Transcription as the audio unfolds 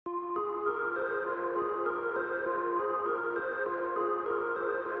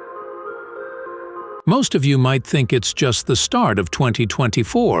Most of you might think it's just the start of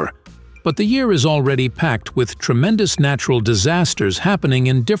 2024, but the year is already packed with tremendous natural disasters happening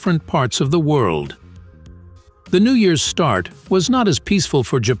in different parts of the world. The New Year's start was not as peaceful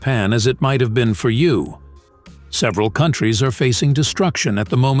for Japan as it might have been for you. Several countries are facing destruction at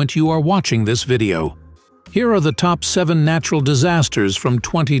the moment you are watching this video. Here are the top 7 natural disasters from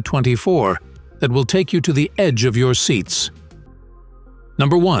 2024 that will take you to the edge of your seats.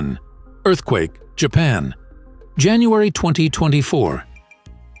 Number 1. Earthquake, Japan. January 2024.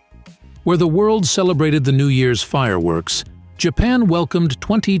 Where the world celebrated the New Year's fireworks, Japan welcomed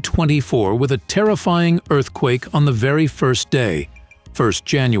 2024 with a terrifying earthquake on the very first day, 1st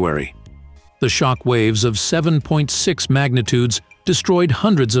January. The shock waves of 7.6 magnitudes destroyed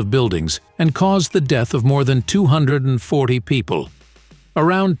hundreds of buildings and caused the death of more than 240 people.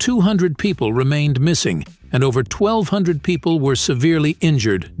 Around 200 people remained missing, and over 1,200 people were severely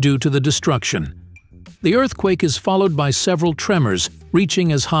injured due to the destruction. The earthquake is followed by several tremors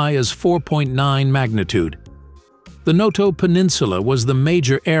reaching as high as 4.9 magnitude. The Noto Peninsula was the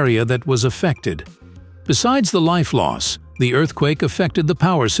major area that was affected. Besides the life loss, the earthquake affected the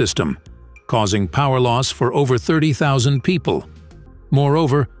power system, causing power loss for over 30,000 people.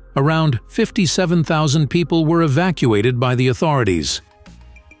 Moreover, around 57,000 people were evacuated by the authorities.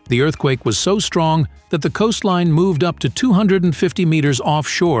 The earthquake was so strong that the coastline moved up to 250 meters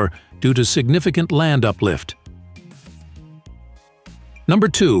offshore due to significant land uplift. Number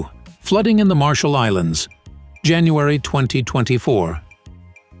 2. Flooding in the Marshall Islands. January 2024.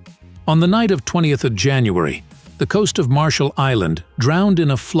 On the night of 20th of January, the coast of Marshall Island drowned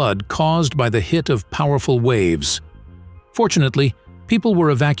in a flood caused by the hit of powerful waves. Fortunately, people were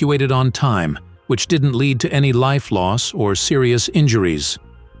evacuated on time, which didn't lead to any life loss or serious injuries.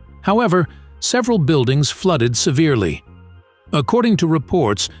 However, several buildings flooded severely. According to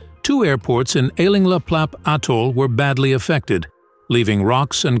reports, 2 airports in Aling-la-Plape Atoll were badly affected, leaving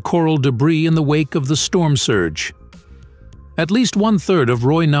rocks and coral debris in the wake of the storm surge. At least 1/3 of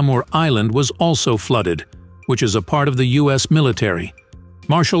Roy Namur Island was also flooded, which is a part of the U.S. military.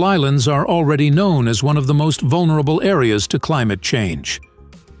 Marshall Islands are already known as one of the most vulnerable areas to climate change.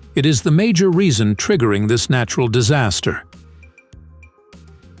 It is the major reason triggering this natural disaster.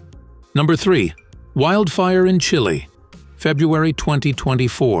 Number 3. Wildfire in Chile. February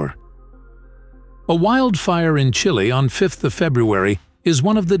 2024. A wildfire in Chile on 5th of February is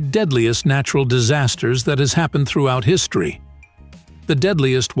one of the deadliest natural disasters that has happened throughout history. The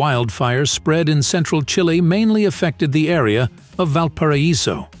deadliest wildfire spread in central Chile mainly affected the area of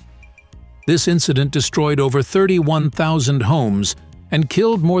Valparaiso. This incident destroyed over 31,000 homes and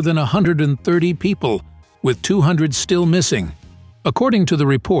killed more than 130 people, with 200 still missing. According to the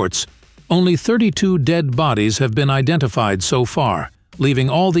reports, only 32 dead bodies have been identified so far, leaving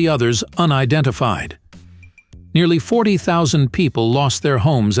all the others unidentified. Nearly 40,000 people lost their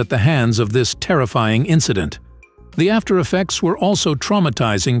homes at the hands of this terrifying incident. The after-effects were also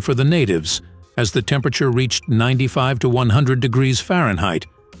traumatizing for the natives, as the temperature reached 95 to 100 degrees Fahrenheit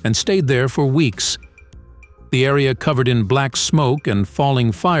and stayed there for weeks. The area covered in black smoke and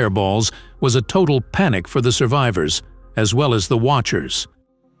falling fireballs was a total panic for the survivors, as well as the watchers.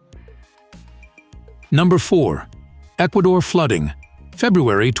 Number 4. Ecuador flooding.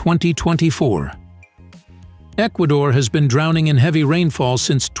 February 2024. Ecuador has been drowning in heavy rainfall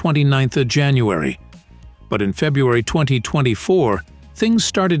since 29th of January. But in February 2024, things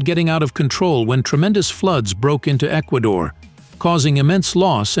started getting out of control when tremendous floods broke into Ecuador, causing immense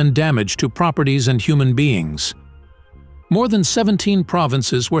loss and damage to properties and human beings. More than 17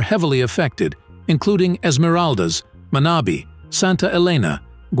 provinces were heavily affected, including Esmeraldas, Manabí, Santa Elena,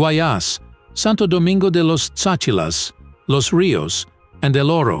 Guayas, Santo Domingo de los Tzachilas, Los Rios, and El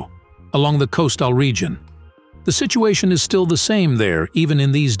Oro, along the coastal region. The situation is still the same there even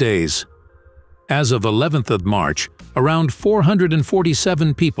in these days. As of 11th of March, around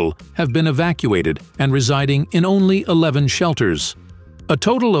 447 people have been evacuated and residing in only 11 shelters. A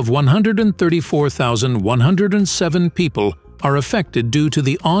total of 134,107 people are affected due to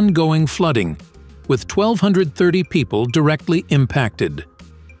the ongoing flooding, with 1,230 people directly impacted.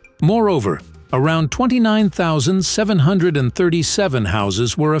 Moreover, around 29,737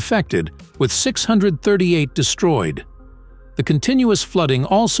 houses were affected, with 638 destroyed. The continuous flooding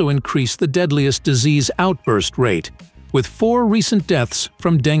also increased the deadliest disease outburst rate, with 4 recent deaths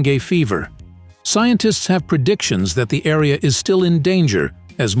from dengue fever. Scientists have predictions that the area is still in danger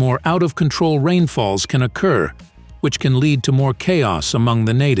as more out-of-control rainfalls can occur, which can lead to more chaos among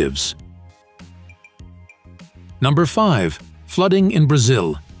the natives. Number 5. Flooding in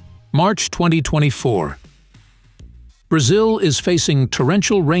Brazil. March 2024. Brazil is facing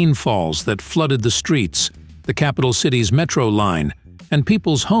torrential rainfalls that flooded the streets, the capital city's metro line, and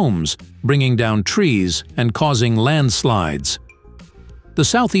people's homes, bringing down trees and causing landslides. The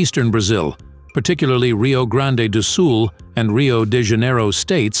southeastern Brazil, particularly Rio Grande do Sul and Rio de Janeiro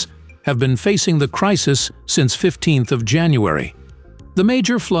states, have been facing the crisis since 15th of January. The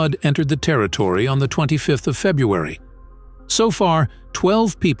major flood entered the territory on the 25th of February. So far,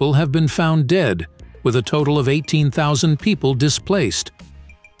 12 people have been found dead, with a total of 18,000 people displaced.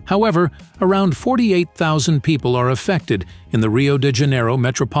 However, around 48,000 people are affected in the Rio de Janeiro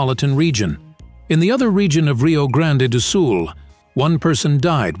metropolitan region. In the other region of Rio Grande do Sul, one person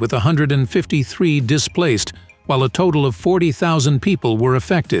died with 153 displaced, while a total of 40,000 people were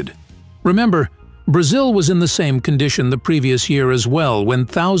affected. Remember, Brazil was in the same condition the previous year as well, when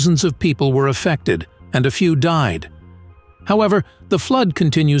thousands of people were affected and a few died. However, the flood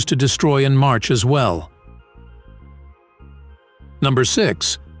continues to destroy in March as well. Number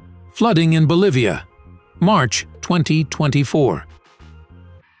 6. Flooding in Bolivia, March 2024.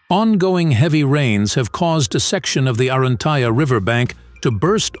 Ongoing heavy rains have caused a section of the Arantaya riverbank to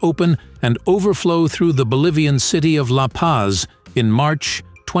burst open and overflow through the Bolivian city of La Paz in March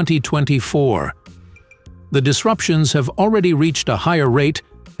 2024. The disruptions have already reached a higher rate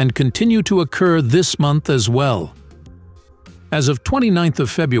and continue to occur this month as well. As of 29th of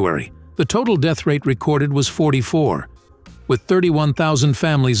February, the total death rate recorded was 44, with 31,000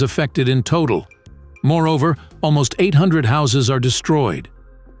 families affected in total. Moreover, almost 800 houses are destroyed.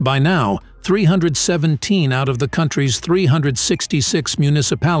 By now, 317 out of the country's 366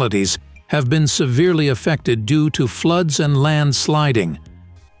 municipalities have been severely affected due to floods and landsliding.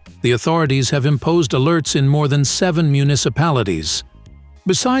 The authorities have imposed alerts in more than 7 municipalities.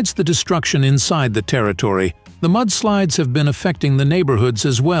 Besides the destruction inside the territory, the mudslides have been affecting the neighborhoods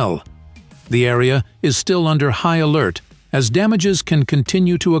as well. The area is still under high alert, as damages can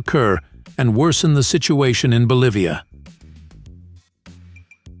continue to occur and worsen the situation in Bolivia.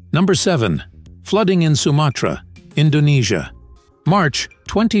 Number 7. Flooding in Sumatra, Indonesia, March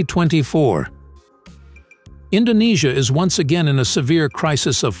 2024. Indonesia is once again in a severe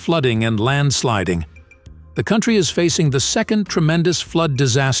crisis of flooding and landsliding. The country is facing the second tremendous flood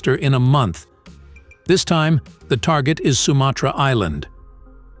disaster in a month. This time, the target is Sumatra Island.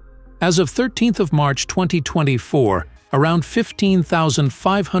 As of 13th of March 2024, around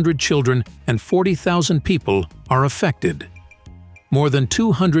 15,500 children and 40,000 people are affected. More than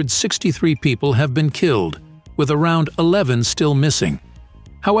 263 people have been killed, with around 11 still missing.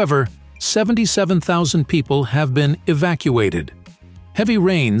 However, 77,000 people have been evacuated. Heavy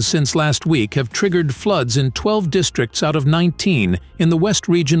rains since last week have triggered floods in 12 districts out of 19 in the west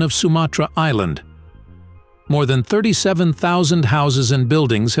region of Sumatra Island. More than 37,000 houses and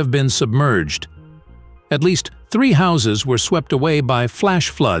buildings have been submerged. At least 3 houses were swept away by flash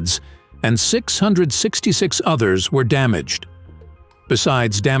floods, and 666 others were damaged.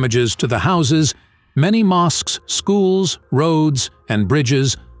 Besides damages to the houses, many mosques, schools, roads, and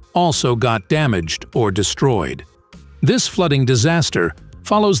bridges also got damaged or destroyed. This flooding disaster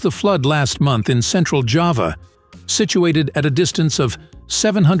follows the flood last month in central Java, situated at a distance of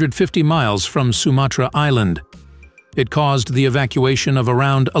 750 miles from Sumatra Island. It caused the evacuation of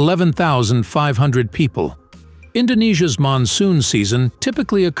around 11,500 people. Indonesia's monsoon season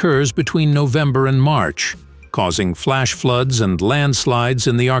typically occurs between November and March, causing flash floods and landslides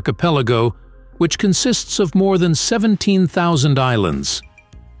in the archipelago, which consists of more than 17,000 islands.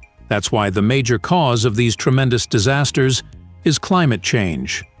 That's why the major cause of these tremendous disasters is climate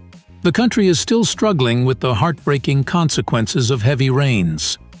change. The country is still struggling with the heartbreaking consequences of heavy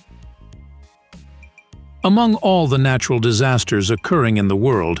rains. Among all the natural disasters occurring in the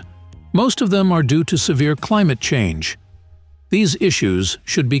world, most of them are due to severe climate change. These issues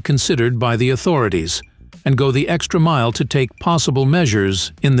should be considered by the authorities and go the extra mile to take possible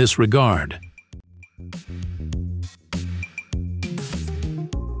measures in this regard.